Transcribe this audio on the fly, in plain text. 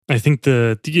I think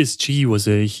the DSG was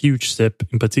a huge step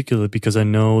in particular because I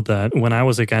know that when I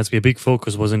was at Gatsby, a big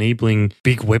focus was enabling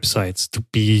big websites to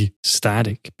be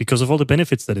static because of all the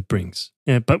benefits that it brings.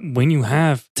 But when you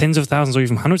have tens of thousands or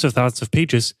even hundreds of thousands of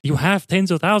pages, you have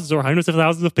tens of thousands or hundreds of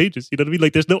thousands of pages. You know what I mean?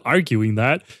 Like, there's no arguing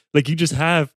that. Like, you just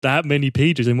have that many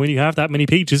pages. And when you have that many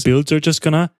pages, builds are just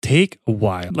going to take a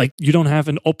while. Like, you don't have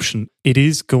an option. It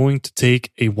is going to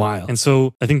take a while. And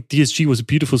so I think DSG was a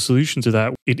beautiful solution to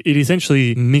that. It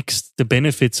essentially mixed the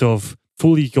benefits of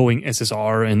fully going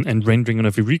SSR and rendering on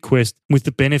every request with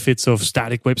the benefits of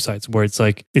static websites where it's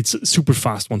like, it's super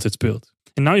fast once it's built.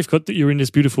 And now you're in this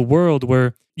beautiful world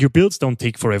where your builds don't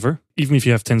take forever, even if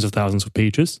you have tens of thousands of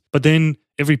pages. But then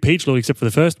every page load, except for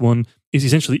the first one, is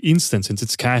essentially instant since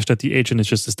it's cached at the edge and it's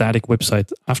just a static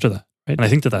website after that. Right? And I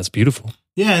think that that's beautiful.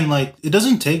 Yeah, and like it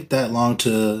doesn't take that long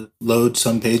to load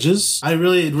some pages. It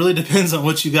really depends on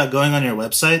what you got going on your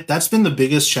website. That's been the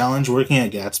biggest challenge working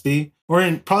at Gatsby,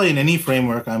 or probably in any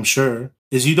framework, I'm sure,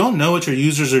 is you don't know what your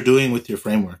users are doing with your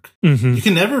framework. Mm-hmm. You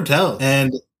can never tell.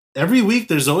 And every week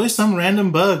there's always some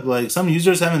random bug, like some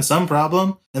user's having some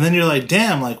problem, and then you're like,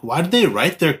 damn, like why did they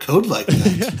write their code like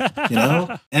that? You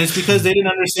know? And it's because they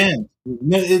didn't understand.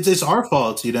 It's our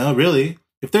fault, you know, really.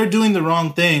 If they're doing the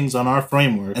wrong things on our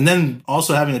framework and then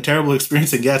also having a terrible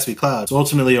experience in Gatsby Cloud, it's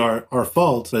ultimately our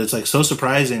fault. But it's like so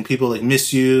surprising. People like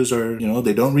misuse or, you know,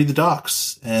 they don't read the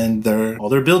docs and all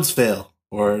their builds fail.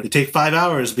 Or they take 5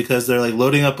 hours because they're like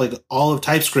loading up like all of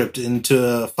TypeScript into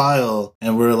a file.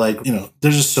 And we're like, you know,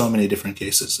 there's just so many different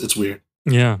cases. It's weird.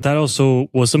 Yeah, that also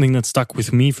was something that stuck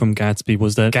with me from Gatsby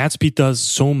was that Gatsby does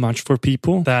so much for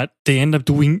people that they end up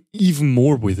doing even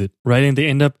more with it, right? And they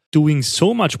end up doing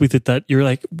so much with it that you're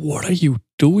like, what are you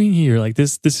doing here? Like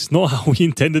this is not how we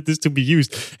intended this to be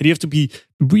used. And you have to be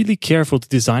really careful to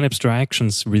design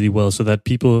abstractions really well so that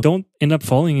people don't end up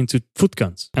falling into foot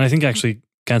guns. And I think actually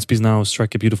Gatsby's now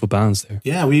struck a beautiful balance there.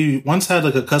 Yeah, we once had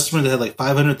like a customer that had like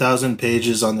 500,000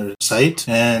 pages on their site,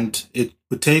 and it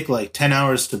would take like 10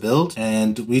 hours to build,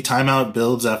 and we time out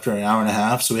builds after an hour and a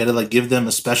half. So we had to like give them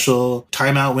a special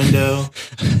timeout window,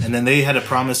 and then they had to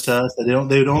promise to us that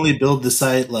they would only build the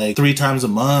site like 3 times a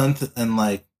month. And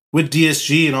like with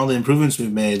DSG and all the improvements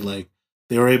we've made, like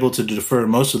they were able to defer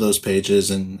most of those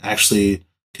pages and actually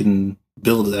can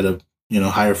build at a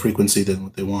higher frequency than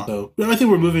what they want. So I think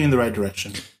we're moving in the right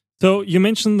direction. So you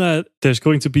mentioned that there's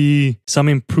going to be some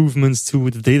improvements to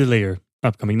the data layer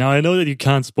upcoming. Now, I know that you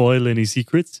can't spoil any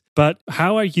secrets, but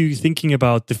how are you thinking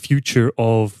about the future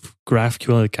of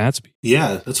GraphQL at Gatsby?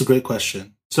 Yeah, that's a great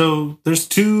question. So there's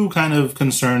 2 kind of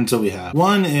concerns that we have.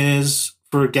 One is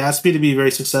for Gatsby to be very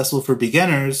successful for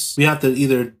beginners, we have to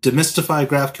either demystify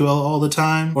GraphQL all the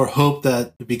time or hope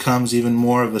that it becomes even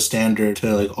more of a standard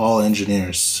to like all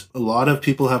engineers. A lot of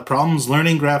people have problems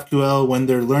learning GraphQL when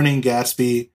they're learning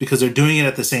Gatsby because they're doing it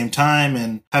at the same time,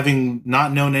 and having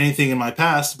not known anything in my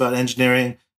past about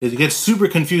engineering, it gets super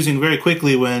confusing very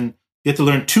quickly when you have to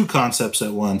learn 2 concepts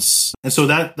at once. And so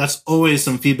that's always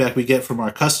some feedback we get from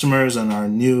our customers and our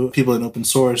new people in open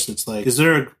source. It's like, is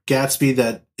there a Gatsby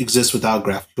that exists without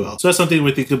GraphQL? So that's something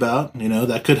we think about,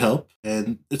 that could help.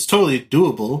 And it's totally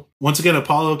doable. Once again,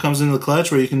 Apollo comes into the clutch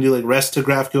where you can do like REST to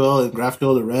GraphQL and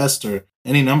GraphQL to REST, or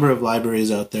any number of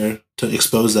libraries out there to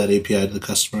expose that API to the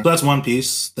customer. So that's one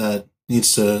piece that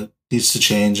needs to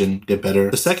change and get better.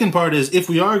 The second part is, if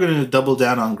we are going to double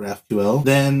down on GraphQL,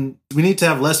 then we need to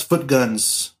have less foot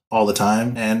guns all the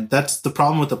time. And that's the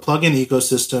problem with the plugin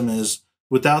ecosystem, is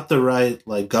without the right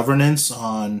like governance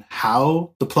on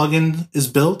how the plugin is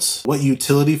built, what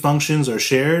utility functions are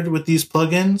shared with these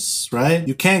plugins, right?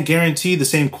 You can't guarantee the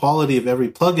same quality of every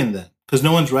plugin then, because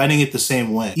no one's writing it the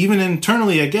same way. Even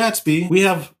internally at Gatsby,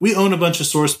 we own a bunch of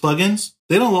source plugins.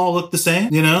 They don't all look the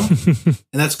same, and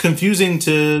that's confusing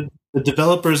to the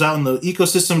developers out in the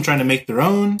ecosystem trying to make their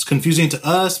own. It's confusing to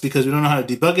us because we don't know how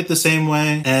to debug it the same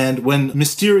way. And when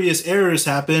mysterious errors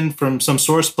happen from some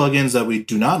source plugins that we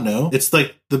do not know, it's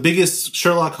like the biggest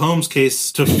Sherlock Holmes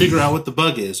case to figure out what the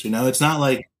bug is. It's not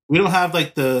like we don't have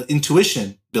like the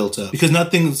intuition built up because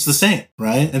nothing's the same,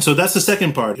 right? And so that's the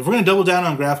second part. If we're going to double down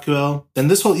on GraphQL, then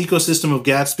this whole ecosystem of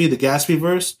Gatsby, the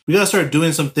Gatsbyverse, we got to start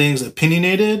doing some things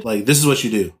opinionated. Like, this is what you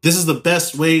do. This is the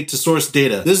best way to source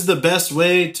data. This is the best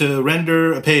way to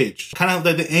render a page. Kind of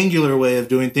like the Angular way of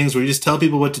doing things, where you just tell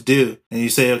people what to do and you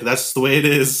say, okay, that's the way it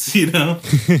is,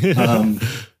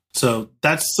 So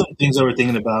that's some things that we're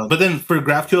thinking about. But then for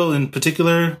GraphQL in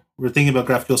particular, we're thinking about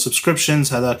GraphQL subscriptions,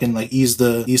 how that can like ease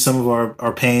some of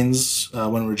our pains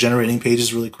when we're generating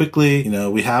pages really quickly.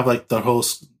 We have like the whole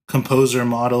composer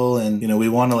model, and we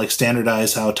want to like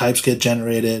standardize how types get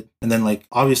generated. And then like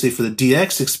obviously for the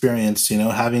DX experience,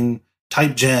 having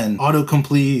type gen,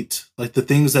 autocomplete, like the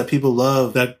things that people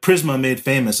love that Prisma made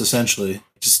famous, essentially.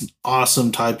 Just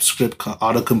awesome TypeScript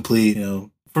autocomplete, you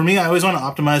know. For me, I always want to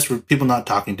optimize for people not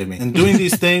talking to me. And doing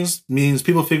these things means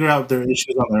people figure out their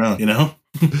issues on their own, you know?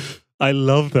 I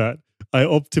love that. I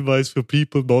optimize for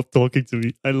people not talking to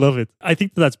me. I love it. I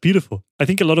think that's beautiful. I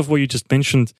think a lot of what you just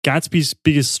mentioned, Gatsby's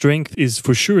biggest strength is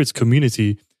for sure its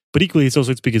community, but equally it's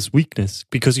also its biggest weakness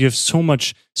because you have so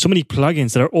many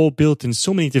plugins that are all built in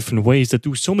so many different ways that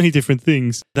do so many different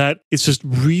things that it's just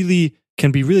really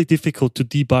can be really difficult to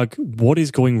debug what is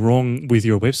going wrong with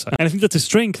your website. And I think that's a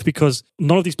strength because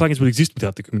none of these plugins would exist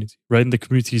without the community, right? And the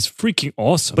community is freaking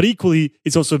awesome. But equally,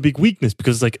 it's also a big weakness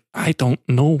because it's like, I don't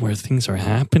know where things are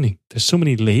happening. There's so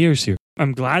many layers here.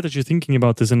 I'm glad that you're thinking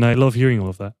about this and I love hearing all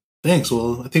of that. Thanks.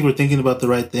 Well, I think we're thinking about the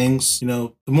right things. You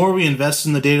know, the more we invest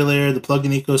in the data layer, the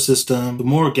plugin ecosystem, the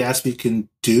more Gatsby can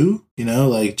do, you know,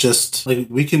 like just like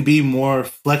we can be more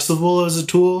flexible as a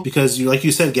tool because like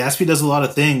you said, Gatsby does a lot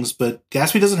of things, but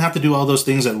Gatsby doesn't have to do all those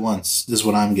things at once is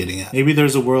what I'm getting at. Maybe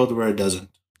there's a world where it doesn't.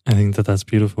 I think that's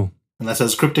beautiful. And that's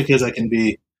as cryptic as I can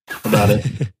be about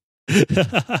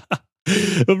it.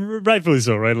 Rightfully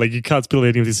so, right? Like you can't spill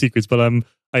any of the secrets, but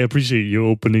I appreciate you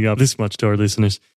opening up this much to our listeners.